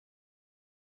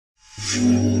What's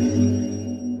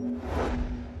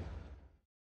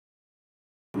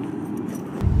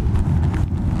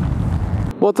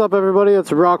up everybody,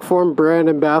 it's Rokform brand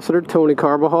ambassador Tony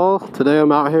Carbajal. Today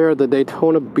I'm out here at the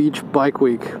Daytona Beach Bike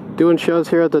Week, doing shows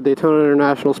here at the Daytona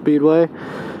International Speedway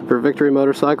for Victory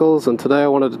Motorcycles, and today I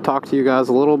wanted to talk to you guys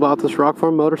a little about this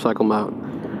Rokform motorcycle mount.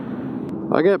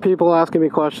 I get people asking me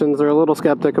questions. They're a little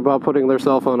skeptic about putting their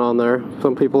cell phone on there.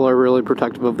 Some people are really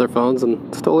protective of their phones, and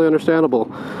it's totally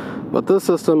understandable. But this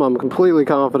system I'm completely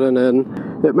confident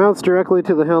in. It mounts directly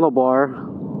to the handlebar,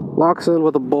 locks in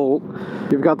with a bolt.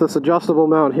 You've got this adjustable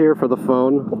mount here for the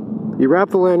phone. You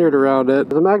wrap the lanyard around it.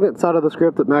 There's a magnet inside of the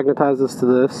script that magnetizes to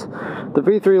this. The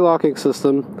V3 locking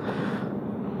system.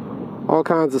 All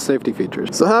kinds of safety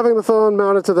features. So having the phone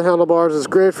mounted to the handlebars is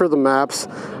great for the maps.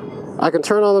 I can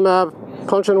turn on the map,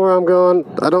 punch in where I'm going.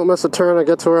 I don't miss a turn. I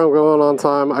get to where I'm going on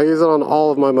time. I use it on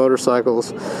all of my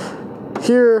motorcycles.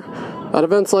 Here, at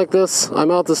events like this, I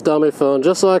mount this dummy phone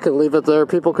just so I can leave it there.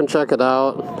 People can check it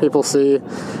out, people see,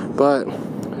 but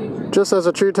just as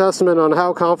a true testament on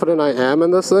how confident I am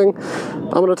in this thing,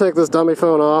 I'm going to take this dummy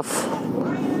phone off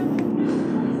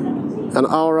and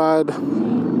I'll ride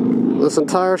this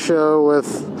entire show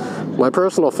with my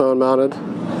personal phone mounted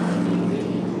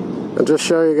and just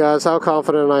show you guys how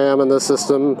confident I am in this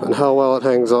system and how well it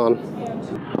hangs on.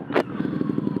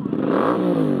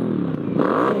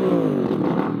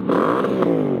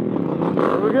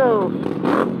 Here we go.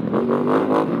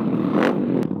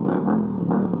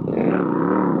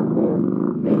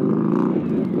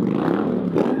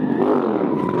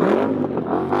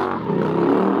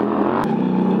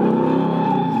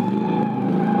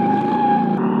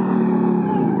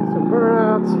 Some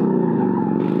burnouts.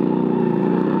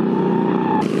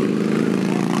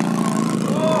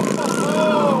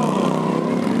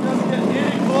 It doesn't get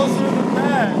any closer than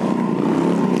that.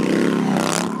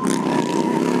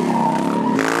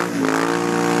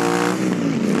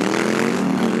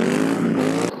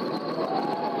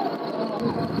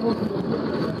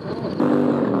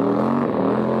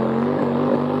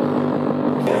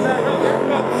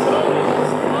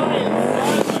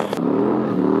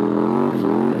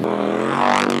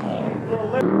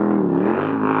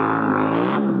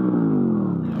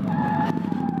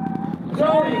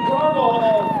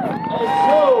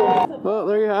 Well,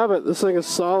 there you have it. This thing is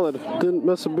solid. Didn't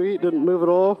miss a beat, didn't move at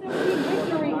all.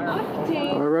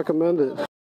 I recommend it.